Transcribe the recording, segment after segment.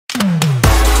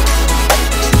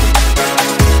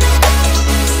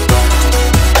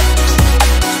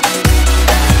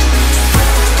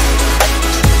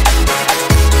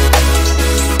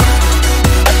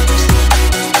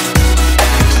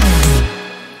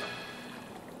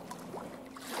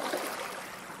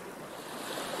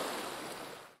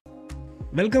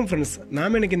Welcome friends.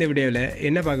 நாம் எனக்கு இந்த வீடியோவில்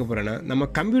என்ன பார்க்க போகிறோன்னா, நம்ம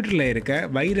கம்ப்யூட்டரில் இருக்க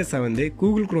வைரஸை வந்து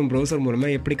கூகுள் க்ரோம் ப்ரௌசர்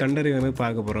மூலமாக எப்படி கண்டறிவது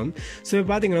பார்க்க போகிறோம். ஸோ இப்போ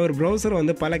பார்த்தீங்கன்னா ஒரு ப்ரௌசர்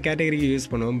வந்து பல கேட்டகரிக்கு யூஸ்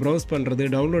பண்ணுவோம். ப்ரௌஸ் பண்ணுறது,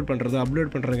 டவுன்லோட் பண்ணுறது,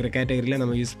 அப்லோட் பண்ணுறங்கிற கேட்டகரியில்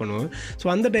நம்ம யூஸ் பண்ணுவோம். ஸோ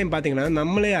அந்த டைம் பார்த்தீங்கன்னா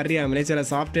நம்மளே அறியாமலே சில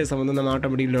சாஃப்ட்வேர்ஸை வந்து நம்ம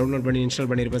ஆட்டோமேட்டிக் டவுன்லோட் பண்ணி இன்ஸ்டால்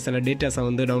பண்ணியிருப்போம், சில டேட்டாஸை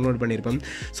வந்து டவுன்லோட் பண்ணியிருப்போம்.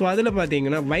 ஸோ அதில்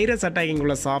பார்த்தீங்கன்னா வைரஸ் அட்டாக்கிங்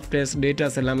உள்ள சாஃப்ட்வேர்ஸ்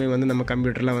டேட்டாஸ் எல்லாமே வந்து நம்ம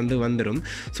கம்ப்யூட்டரில் வந்துடும்.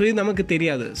 ஸோ இது நமக்கு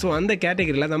தெரியாது. ஸோ அந்த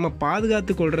கேட்டகரியில் நம்ம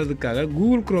பாதுகாத்து கொள்றதுக்காக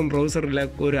கூகுள் க்ரோம் ப்ரௌசரில்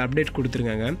ஒரு அப்டேட்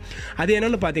கொடுத்துருக்காங்க. அது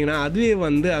என்னென்னு பார்த்தீங்கன்னா, அதுவே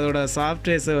வந்து அதோட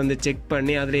சாஃப்ட்வேர்ஸை வந்து செக்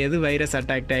பண்ணி அதில் எது வைரஸ்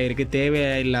அட்டாக்ட் ஆகிருக்கு,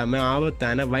 தேவையில்லாமல்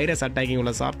ஆபத்தான வைரஸ் அட்டாக்கிங்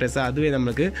உள்ள சாஃப்ட்வேர்ஸை அதுவே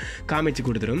நம்மளுக்கு காமிச்சு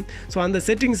கொடுத்துரும். ஸோ அந்த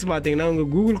செட்டிங்ஸ் பார்த்தீங்கன்னா உங்கள்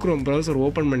கூகுள் க்ரோம் ப்ரௌசர்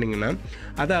ஓப்பன் பண்ணிங்கன்னா,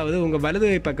 அதாவது உங்கள் வலது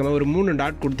பக்கமாக ஒரு 3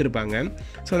 டாட் கொடுத்துருப்பாங்க.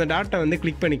 ஸோ அந்த டாட்டை வந்து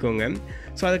கிளிக் பண்ணிக்கோங்க.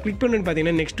 ஸோ அதை கிளிக் பண்ணி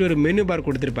பார்த்தீங்கன்னா நெக்ஸ்ட் ஒரு மெனு பார்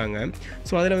கொடுத்துருப்பாங்க.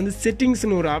 ஸோ அதில் வந்து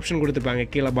செட்டிங்ஸ்னு ஒரு ஆப்ஷன் கொடுத்துருப்பாங்க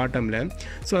கீழே பாட்டமில்.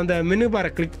 ஸோ அந்த மெனு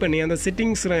பாரை கிளிக் பண்ணி அந்த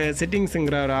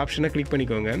செட்டிங்ஸுங்கிற ஒரு ஆப்ஷனை கிளிக்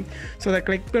பண்ணிக்கோங்க. ஸோ அதை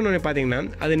கிளிக் பண்ணோடனே பார்த்தீங்கன்னா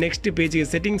அது நெக்ஸ்ட் பேஜுக்கு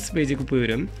செட்டிங்ஸ் பேஜுக்கு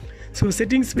போயிடும். ஸோ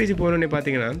செட்டிங்ஸ் பேஜ் போனோடனே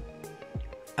பார்த்தீங்கன்னா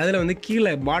அதில் வந்து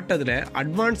கீழே பாட்டத்தில்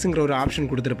அட்வான்ஸுங்கிற ஒரு ஆப்ஷன்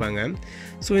கொடுத்துருப்பாங்க.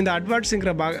 ஸோ இந்த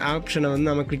அட்வான்ஸுங்கிற ஆப்ஷனை வந்து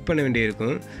நம்ம கிளிக் பண்ண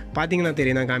வேண்டியிருக்கும். பார்த்தீங்கன்னா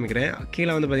தெரியும், நான் காமிக்கிறேன்.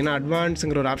 கீழே வந்து பார்த்திங்கன்னா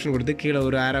அட்வான்ஸுங்கிற ஒரு ஆப்ஷன் கொடுத்து கீழே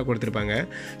ஒரு ஆரோ கொடுத்துருப்பாங்க.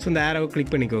 ஸோ இந்த ஆரோவை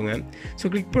கிளிக் பண்ணிக்கோங்க.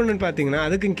 ஸோ கிளிக் பண்ணணுன்னு பார்த்தீங்கன்னா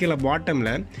அதுக்கும் கீழே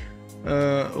பாட்டமில்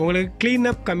உங்களுக்கு க்ளீன்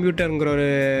அப் கம்ப்யூட்டருங்கிற ஒரு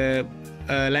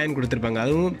லைன் கொடுத்துருப்பாங்க.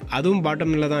 அதுவும்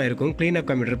பாட்டமில் தான் இருக்கும். க்ளீன் அப்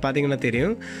கம்ப்யூட்டர் பார்த்தீங்கன்னா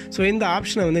தெரியும். ஸோ இந்த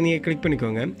ஆப்ஷனை வந்து நீங்கள் கிளிக்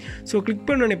பண்ணிக்கோங்க. ஸோ கிளிக்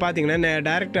பண்ணோடனே பார்த்தீங்கன்னா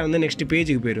டேரெக்டாக வந்து நெக்ஸ்ட்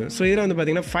பேஜுக்கு போயிடும். ஸோ இதில் வந்து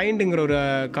பார்த்தீங்கன்னா ஃபைண்டுங்கிற ஒரு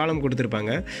காலம்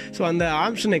கொடுத்துருப்பாங்க. ஸோ அந்த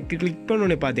ஆப்ஷனை கிளிக்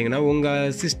பண்ணோடனே பார்த்தீங்கன்னா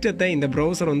உங்கள் சிஸ்டத்தை இந்த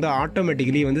ப்ரௌசர் வந்து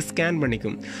ஆட்டோமேட்டிக்கலி வந்து ஸ்கேன்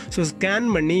பண்ணிக்கும். ஸோ ஸ்கேன்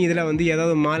பண்ணி இதில் வந்து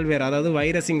ஏதாவது மால்வேர், அதாவது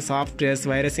வைரஸிங் சாஃப்ட்வேர்ஸ்,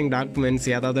 வைரஸிங் டாக்குமெண்ட்ஸ்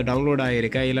ஏதாவது டவுன்லோட்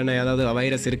ஆகிருக்கா, இல்லைன்னா ஏதாவது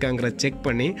வைரஸ் இருக்காங்கிற செக்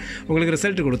பண்ணி உங்களுக்கு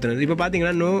ரிசல்ட் கொடுத்துருது. இப்போ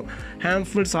பார்த்தீங்கன்னா நோ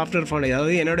ஹார்ம்ஃபுல் சாஃப்ட்வேர் ஃபவுண்ட்,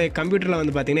 அதாவது என்னோடய கம்ப்யூட்டரில்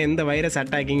வந்து பார்த்தீங்கன்னா எந்த வைரஸ்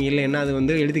அட்டாக்கிங் இல்லைன்னா அது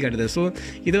வந்து எழுதி காட்டுது. ஸோ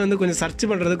இதை வந்து கொஞ்சம் சர்ச்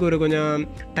பண்ணுறதுக்கு ஒரு கொஞ்சம்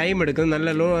டைம் எடுக்கும்.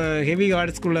 நல்ல ஹெவி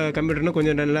ஹார்ட்ஸ்குள்ள கம்ப்யூட்டர்னு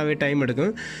கொஞ்சம் நல்லாவே டைம்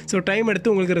எடுக்கும். ஸோ டைம்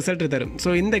எடுத்து உங்களுக்கு ரிசல்ட் தரும்.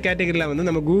 ஸோ இந்த கேட்டகரியில் வந்து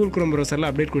நம்ம கூகுள் க்ரோம் ப்ரௌசரில்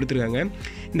அப்டேட் கொடுத்துருக்காங்க.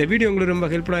 இந்த வீடியோ உங்களுக்கு ரொம்ப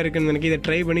ஹெல்ப்ஃபுல்லாக இருக்குன்னு நினைக்கிறேன். இதை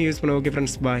ட்ரை பண்ணி யூஸ் பண்ண. ஓகே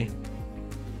ஃப்ரெண்ட்ஸ், பாய்.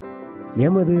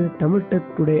 எமது தமிழ்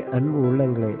டெக் டுடே அன்பு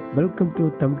உள்ளங்களே, welcome to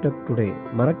Tamil tech today.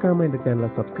 மறக்காமல் இந்த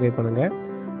சேனலை சப்ஸ்கிரைப் பண்ணுங்கள்.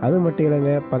 அது மட்டும்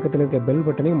இல்லைங்க, பக்கத்தில் இருக்க பெல்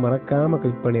பட்டனையும் மறக்காமல்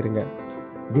கிளிக் பண்ணிடுங்க.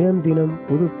 தினம் தினம்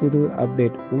புது புது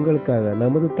அப்டேட் உங்களுக்காக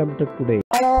நமது தமிழ் டெக் டுடே.